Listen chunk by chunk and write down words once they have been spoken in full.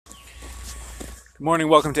Good morning,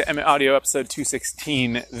 welcome to Emmett Audio episode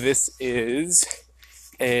 216. This is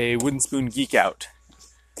a wooden spoon geek out.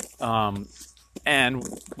 And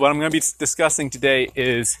what I'm going to be discussing today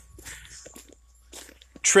is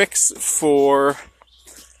tricks for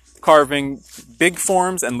carving big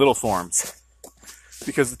forms and little forms.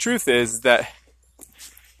 Because the truth is that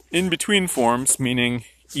in between forms, meaning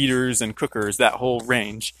eaters and cookers, that whole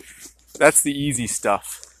range, that's the easy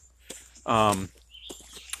stuff.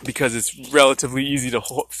 Because it's relatively easy to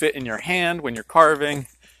fit in your hand when you're carving,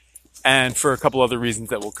 and for a couple other reasons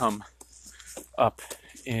that will come up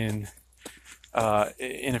in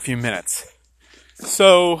a few minutes.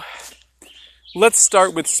 So let's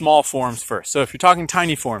start with small forms first. So if you're talking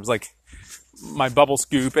tiny forms, like my bubble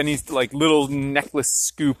scoop, any like little necklace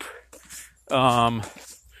scoop, or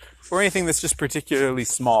anything that's just particularly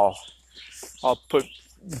small, I'll put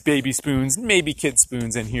baby spoons, maybe kid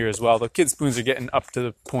spoons in here as well. The kid spoons are getting up to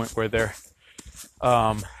the point where they're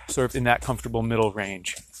sort of in that comfortable middle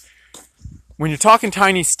range. When you're talking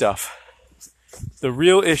tiny stuff, the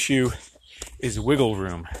real issue is wiggle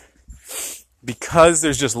room. Because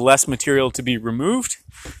there's just less material to be removed,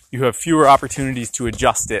 you have fewer opportunities to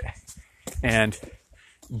adjust it and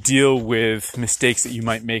deal with mistakes that you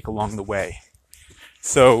might make along the way.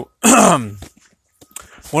 So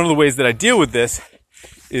one of the ways that I deal with this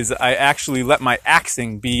is I actually let my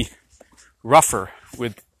axing be rougher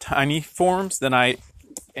with tiny forms than I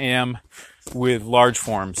am with large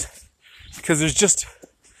forms. Because there's just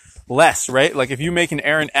less, right? Like if you make an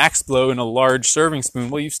errant axe blow in a large serving spoon,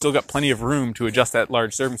 well, you've still got plenty of room to adjust that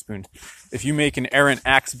large serving spoon. If you make an errant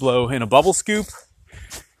axe blow in a bubble scoop,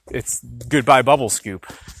 it's goodbye bubble scoop.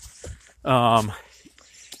 And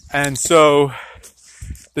so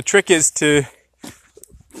the trick is to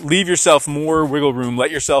leave yourself more wiggle room, let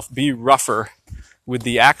yourself be rougher with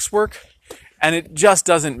the axe work, and it just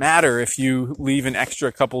doesn't matter if you leave an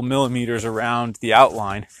extra couple millimeters around the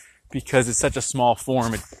outline, because it's such a small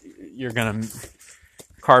form, you're going to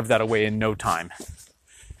carve that away in no time.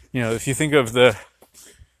 You know, if you think of the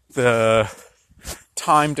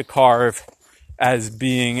time to carve as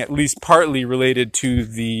being at least partly related to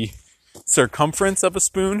the circumference of a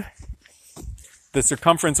spoon, the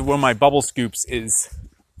circumference of one of my bubble scoops is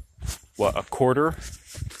a quarter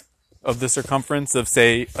of the circumference of,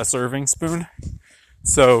 say, a serving spoon.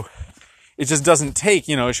 So it just doesn't take,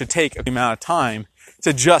 it should take a amount of time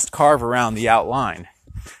to just carve around the outline.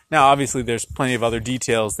 Now, obviously, there's plenty of other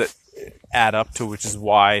details that add up to, which is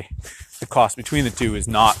why the cost between the two is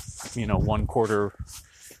not, 1/4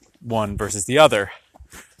 one versus the other.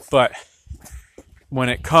 But when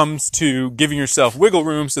it comes to giving yourself wiggle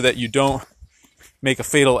room so that you don't make a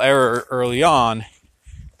fatal error early on,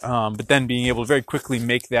 but then being able to very quickly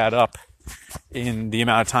make that up in the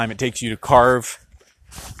amount of time it takes you to carve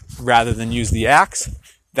rather than use the axe,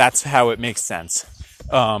 that's how it makes sense.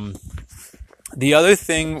 The other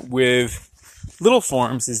thing with little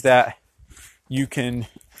forms is that you can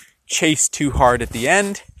chase too hard at the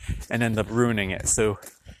end and end up ruining it. So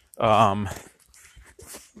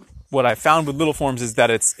what I found with little forms is that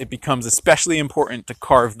it becomes especially important to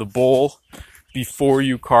carve the bowl before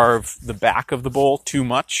you carve the back of the bowl too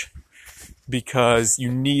much, because you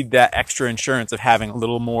need that extra insurance of having a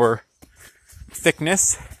little more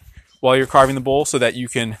thickness while you're carving the bowl so that you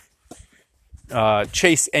can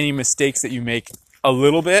chase any mistakes that you make a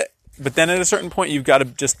little bit, but then at a certain point you've got to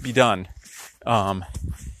just be done, and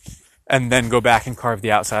then go back and carve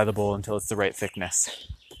the outside of the bowl until it's the right thickness.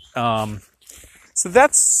 So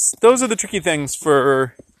those are the tricky things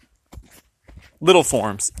for little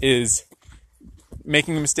forms, is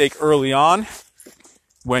making a mistake early on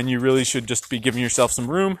when you really should just be giving yourself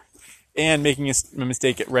some room, and making a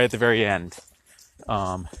mistake right at the very end.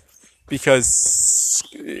 Because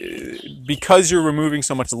you're removing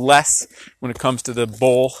so much less when it comes to the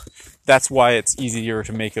bowl, that's why it's easier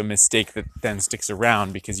to make a mistake that then sticks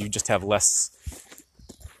around, because you just have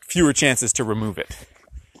fewer chances to remove it.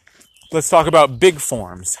 Let's talk about big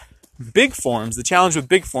forms. Big forms, the challenge with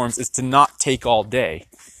big forms is to not take all day.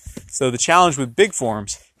 So the challenge with big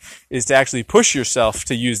forms is to actually push yourself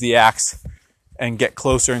to use the axe and get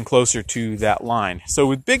closer and closer to that line. So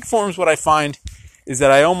with big forms, what I find is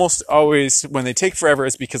that I almost always, when they take forever,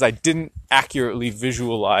 it's because I didn't accurately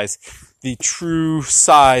visualize the true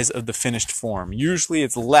size of the finished form. Usually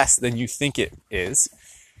it's less than you think it is,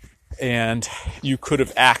 and you could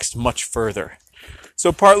have axed much further.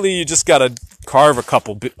 So partly you just got to carve a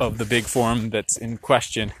couple of the big form that's in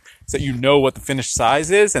question so that you know what the finished size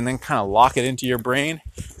is, and then kind of lock it into your brain.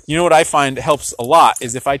 You know what I find helps a lot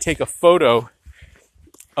is if I take a photo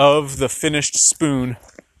of the finished spoon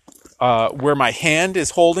where my hand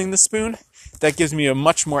is holding the spoon. That gives me a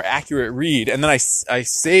much more accurate read. And then I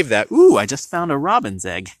save that. Ooh, I just found a robin's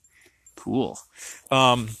egg. Cool.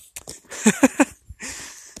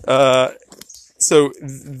 So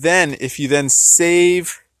then if you then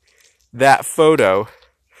save that photo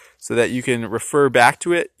so that you can refer back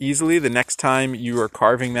to it easily the next time you are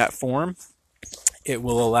carving that form, it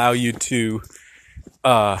will allow you to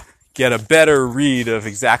get a better read of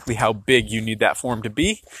exactly how big you need that form to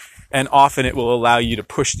be. And often it will allow you to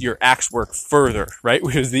push your axe work further, right?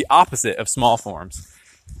 Which is the opposite of small forms.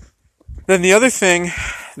 Then the other thing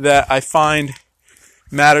that I find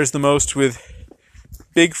matters the most with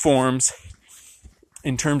big forms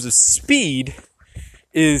in terms of speed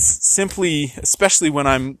is simply, especially when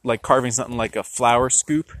I'm like carving something like a flower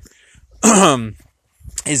scoop,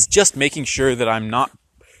 is just making sure that I'm not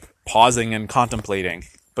pausing and contemplating,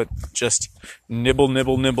 but just nibble,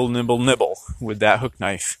 nibble, nibble, nibble, nibble with that hook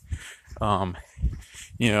knife. The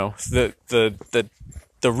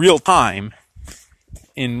real time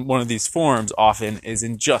in one of these forms often is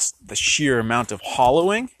in just the sheer amount of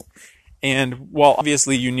hollowing. And while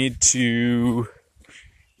obviously you need to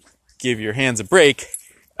give your hands a break,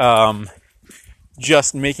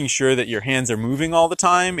 just making sure that your hands are moving all the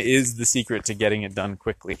time is the secret to getting it done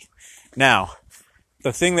quickly. Now,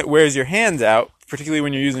 the thing that wears your hands out, particularly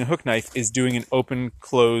when you're using a hook knife, is doing an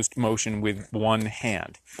open-closed motion with one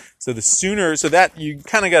hand. So that you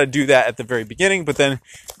kind of got to do that at the very beginning, but then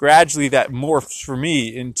gradually that morphs for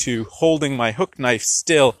me into holding my hook knife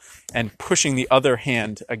still and pushing the other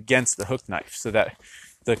hand against the hook knife so that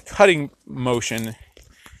the cutting motion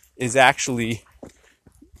is actually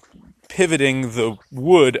pivoting the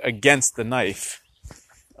wood against the knife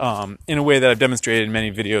in a way that I've demonstrated in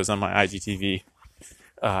many videos on my IGTV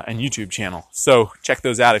and YouTube channel. So check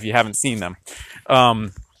those out if you haven't seen them.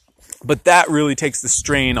 But that really takes the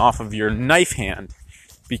strain off of your knife hand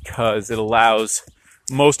because it allows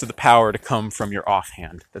most of the power to come from your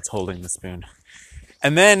offhand that's holding the spoon.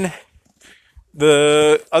 And then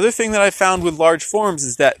the other thing that I found with large forms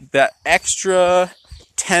is that extra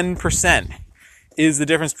 10% is the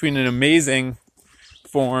difference between an amazing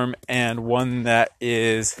form and one that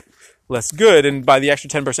is less good. And by the extra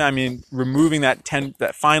 10%, I mean removing that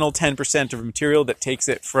final 10% of material that takes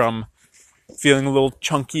it from feeling a little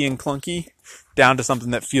chunky and clunky down to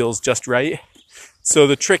something that feels just right. So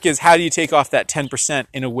the trick is, how do you take off that 10%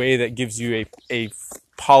 in a way that gives you a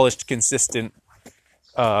polished, consistent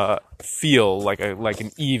feel, like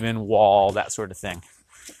an even wall, that sort of thing.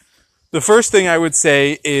 The first thing I would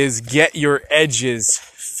say is get your edges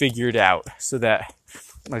figured out so that,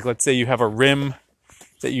 like, let's say you have a rim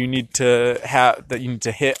that you need to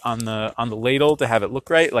hit on the ladle to have it look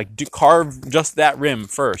right. Like, carve just that rim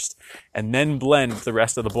first and then blend the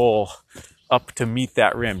rest of the bowl up to meet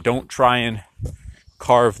that rim. Don't try and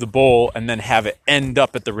carve the bowl and then have it end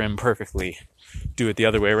up at the rim perfectly. Do it the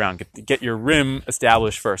other way around. Get your rim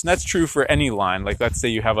established first. And that's true for any line. Like, let's say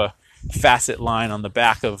you have a facet line on the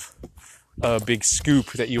back of a big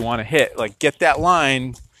scoop that you want to hit. Like, get that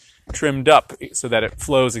line trimmed up so that it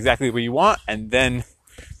flows exactly the way you want, and then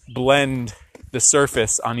blend the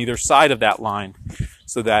surface on either side of that line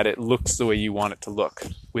so that it looks the way you want it to look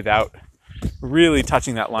without really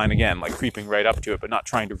touching that line again, like creeping right up to it, but not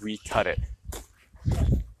trying to recut it.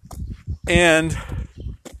 And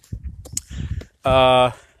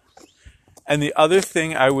the other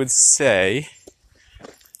thing I would say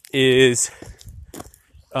is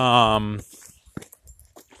to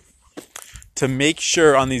make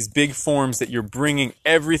sure on these big forms that you're bringing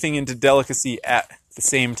everything into delicacy at the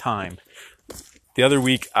same time. The other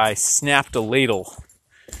week I snapped a ladle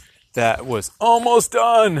that was almost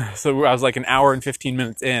done. So I was like an hour and 15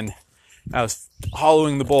 minutes in. I was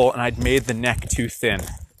hollowing the bowl and I'd made the neck too thin.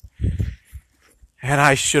 And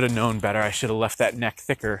I should have known better. I should have left that neck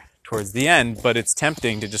thicker towards the end, but it's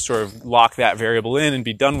tempting to just sort of lock that variable in and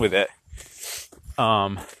be done with it.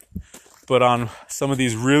 But on some of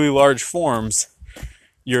these really large forms,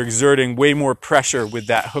 you're exerting way more pressure with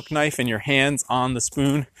that hook knife and your hands on the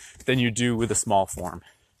spoon than you do with a small form.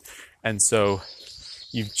 And so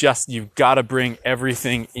you've got to bring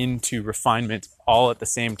everything into refinement all at the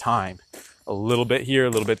same time. A little bit here, a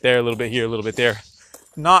little bit there, a little bit here, a little bit there.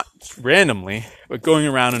 Not randomly, but going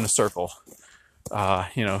around in a circle.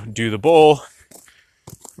 Do the bowl,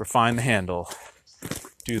 refine the handle.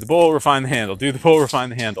 Do the bowl, refine the handle. Do the bowl, refine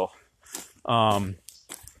the handle.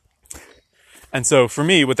 And so for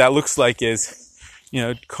me, what that looks like is,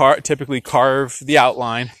 typically carve the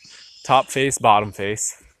outline, top face, bottom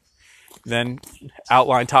face, then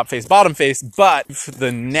outline, top face, bottom face, but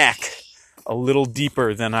the neck a little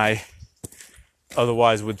deeper than I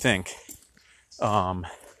otherwise would think.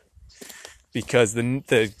 Because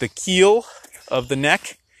the keel of the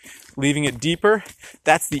neck, leaving it deeper,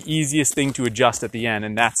 that's the easiest thing to adjust at the end,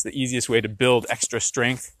 and that's the easiest way to build extra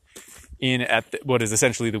strength in at what is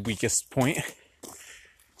essentially the weakest point,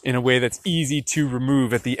 in a way that's easy to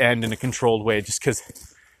remove at the end in a controlled way, just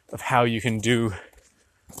because of how you can do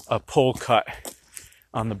a pull cut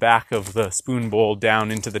on the back of the spoon bowl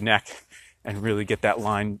down into the neck and really get that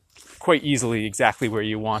line quite easily exactly where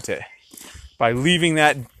you want it. By leaving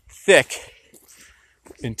that thick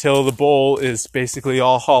until the bowl is basically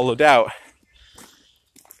all hollowed out,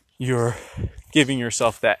 you're giving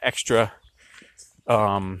yourself that extra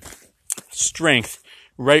strength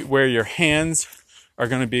right where your hands are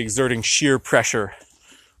going to be exerting shear pressure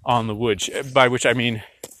on the wood, by which I mean,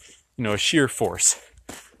 a shear force,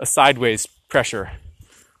 a sideways pressure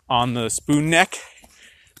on the spoon neck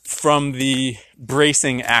from the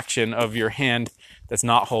bracing action of your hand that's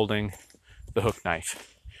not holding the hook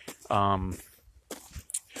knife.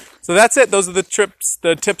 So that's it. Those are the tips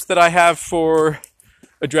that I have for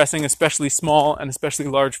addressing especially small and especially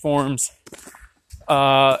large forms.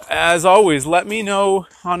 As always, let me know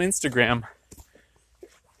on Instagram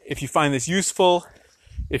if you find this useful,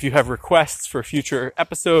 if you have requests for future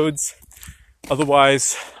episodes.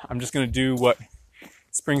 Otherwise, I'm just going to do what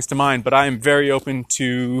springs to mind. But I am very open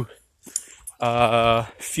to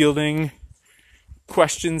fielding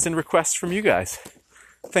questions and requests from you guys.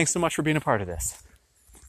 Thanks so much for being a part of this.